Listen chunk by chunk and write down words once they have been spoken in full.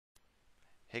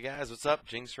Hey guys, what's up?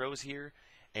 Jinx Rose here,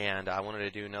 and I wanted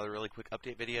to do another really quick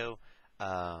update video.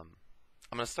 I'm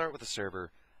going to start with the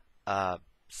server.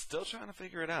 Still trying to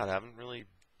figure it out.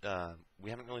 We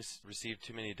haven't really received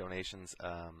too many donations.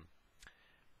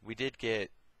 We did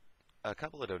get a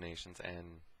couple of donations,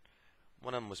 and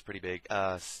one of them was pretty big.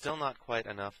 Still not quite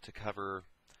enough to cover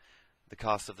the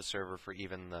cost of the server for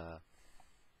even the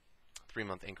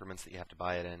 3-month increments that you have to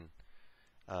buy it in,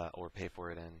 or pay for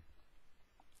it in.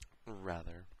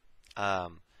 Rather.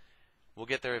 We'll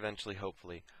get there eventually,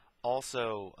 hopefully.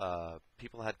 Also,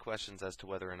 people had questions as to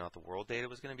whether or not the world data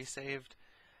was going to be saved,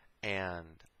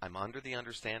 and I'm under the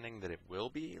understanding that it will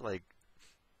be. Like,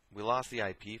 we lost the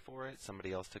IP for it.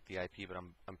 Somebody else took the IP, but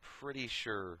I'm pretty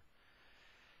sure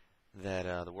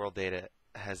that the world data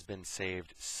has been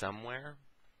saved somewhere.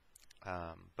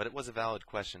 But it was a valid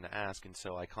question to ask, and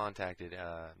so I contacted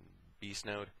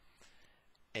BeastNode,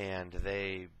 and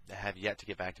they have yet to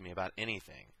get back to me about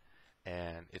anything,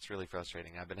 and it's really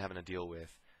frustrating. I've been having to deal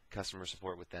with customer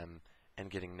support with them and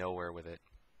getting nowhere with it,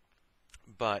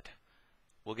 but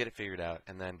we'll get it figured out,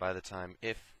 and then by the time,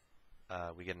 if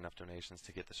we get enough donations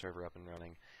to get the server up and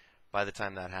running, by the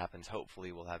time that happens,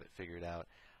 hopefully we'll have it figured out.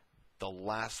 The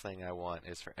last thing I want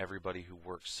is for everybody who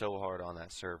worked so hard on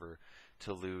that server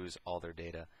to lose all their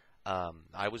data.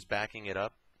 I was backing it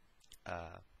up.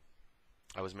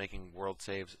 I was making world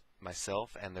saves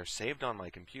myself, and they're saved on my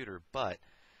computer, but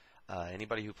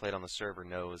anybody who played on the server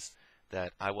knows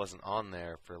that I wasn't on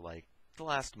there for like the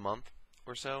last month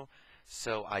or so,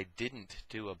 so I didn't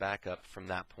do a backup from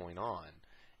that point on.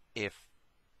 If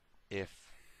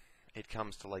it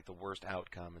comes to like the worst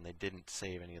outcome and they didn't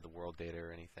save any of the world data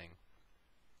or anything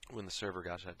when the server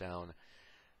got shut down,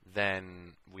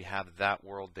 then we have that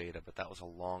world data, but that was a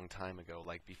long time ago,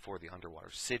 like before the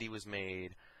underwater city was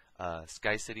made.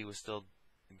 Sky City was still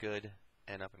good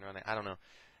and up and running. I don't know.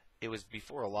 It was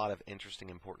before a lot of interesting,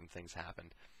 important things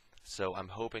happened. So I'm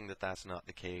hoping that that's not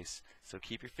the case. So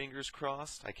keep your fingers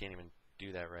crossed. I can't even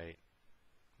do that right.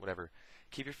 Whatever.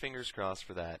 Keep your fingers crossed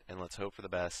for that, and let's hope for the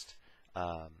best.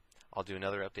 I'll do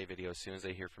another update video as soon as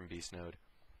I hear from BeastNode.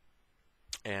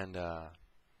 And,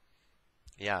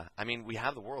 yeah, I mean, we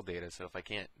have the world data, so if I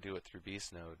can't do it through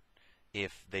BeastNode,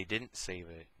 if they didn't save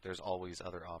it, there's always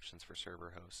other options for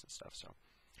server hosts and stuff. So,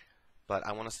 but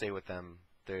I want to stay with them.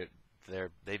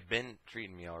 They've been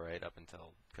treating me all right up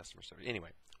until customer service.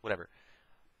 Anyway, whatever.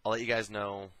 I'll let you guys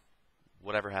know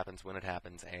whatever happens when it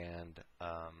happens, and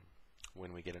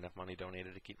when we get enough money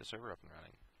donated to keep the server up and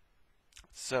running.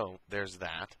 So there's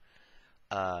that.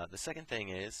 The second thing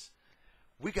is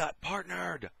we got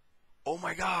partnered. Oh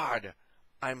my God!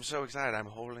 I'm so excited. I'm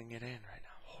holding it in right now.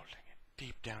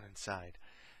 Deep down inside.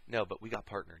 No, but we got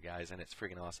partnered, guys, and it's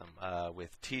freaking awesome,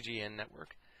 with TGN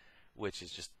network, which is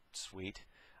just sweet.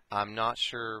 I'm not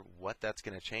sure what that's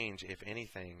going to change, if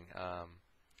anything.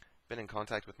 Been in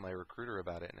contact with my recruiter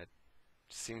about it, and it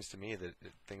seems to me that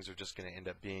things are just going to end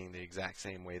up being the exact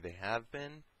same way they have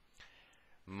been,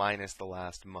 minus the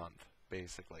last month,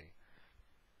 basically.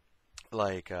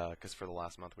 Like, because for the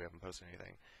last month we haven't posted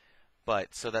anything.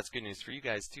 But, so that's good news for you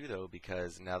guys, too, though,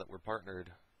 because now that we're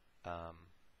partnered,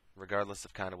 regardless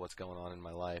of kind of what's going on in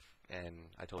my life, and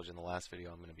I told you in the last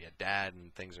video I'm going to be a dad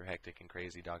and things are hectic and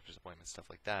crazy, doctor's appointments, stuff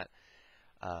like that.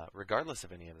 Regardless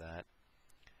of any of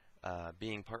that,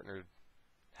 being partnered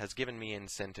has given me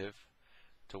incentive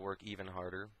to work even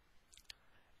harder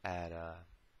at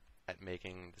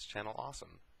making this channel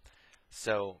awesome.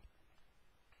 So,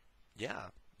 yeah,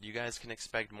 you guys can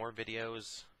expect more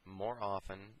videos more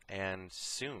often and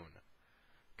soon.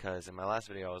 Because in my last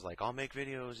video I was like, I'll make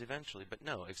videos eventually, but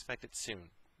no, expect it soon.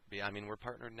 I mean, we're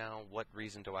partnered now. What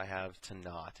reason do I have to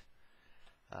not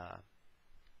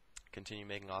continue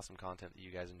making awesome content that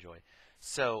you guys enjoy?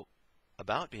 So,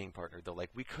 about being partnered, though, like,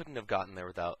 we couldn't have gotten there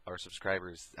without our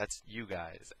subscribers. That's you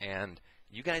guys, and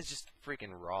you guys just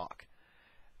freaking rock.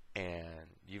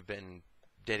 And you've been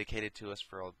dedicated to us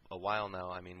for a while now.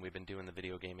 I mean, we've been doing the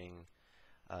video gaming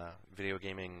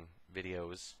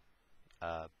videos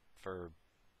for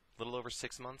little over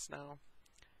 6 months now.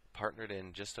 Partnered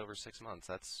in just over 6 months.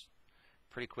 That's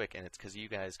pretty quick, and it's because you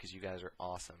guys are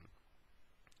awesome.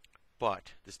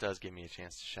 But this does give me a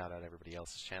chance to shout out everybody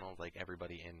else's channel, like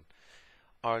everybody in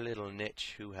our little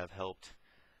niche who have helped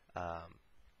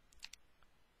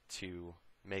to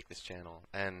make this channel.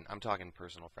 And I'm talking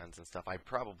personal friends and stuff. I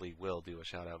probably will do a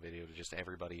shout out video to just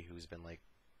everybody who's been like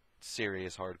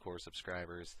serious hardcore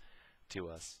subscribers to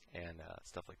us and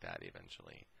stuff like that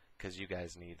eventually, because you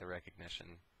guys need the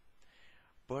recognition.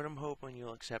 But I'm hoping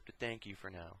you'll accept a thank you for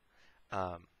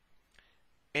now.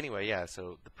 Anyway, yeah,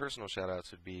 so the personal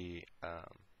shoutouts would be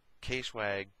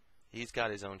KSchwag, He's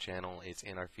got his own channel. It's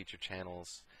in our featured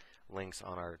channels links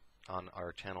on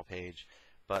our channel page,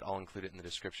 but I'll include it in the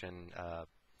description.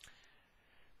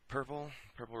 Purple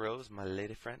Rose, my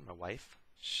lady friend, my wife,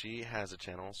 she has a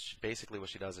channel. Basically what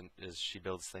she does is she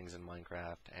builds things in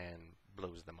Minecraft and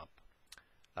blows them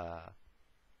up.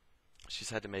 She's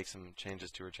had to make some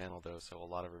changes to her channel though, so a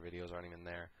lot of her videos aren't even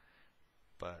there.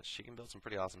 But she can build some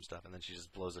pretty awesome stuff, and then she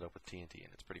just blows it up with TNT,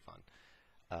 and it's pretty fun.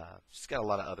 She's got a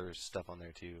lot of other stuff on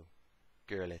there too,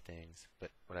 girly things,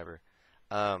 but whatever.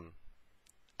 And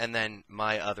then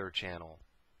my other channel,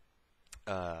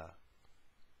 I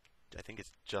think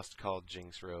it's just called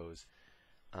Jinx Rose.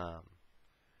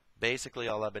 Basically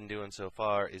all I've been doing so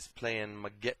far is playing my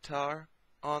guitar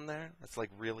on there. That's like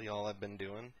really all I've been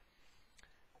doing.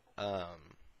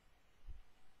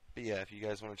 But yeah, if you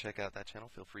guys want to check out that channel,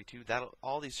 feel free to.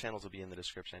 All these channels will be in the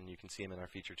description. You can see them in our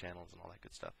feature channels and all that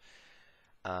good stuff.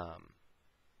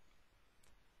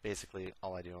 Basically,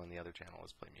 all I do on the other channel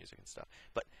is play music and stuff.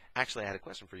 But actually, I had a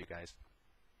question for you guys.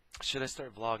 Should I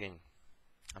start vlogging?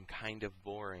 I'm kind of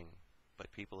boring,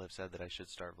 but people have said that I should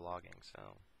start vlogging,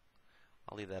 so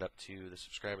I'll leave that up to the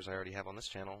subscribers I already have on this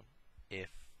channel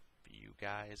if you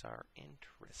guys are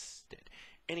interested.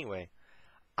 Anyway,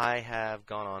 I have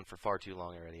gone on for far too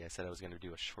long already. I said I was going to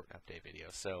do a short update video.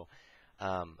 So,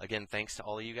 again, thanks to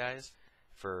all of you guys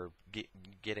for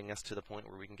getting us to the point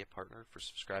where we can get partnered, for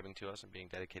subscribing to us and being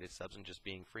dedicated subs and just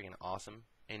being free and awesome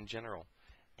in general.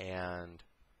 And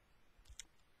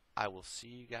I will see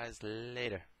you guys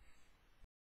later.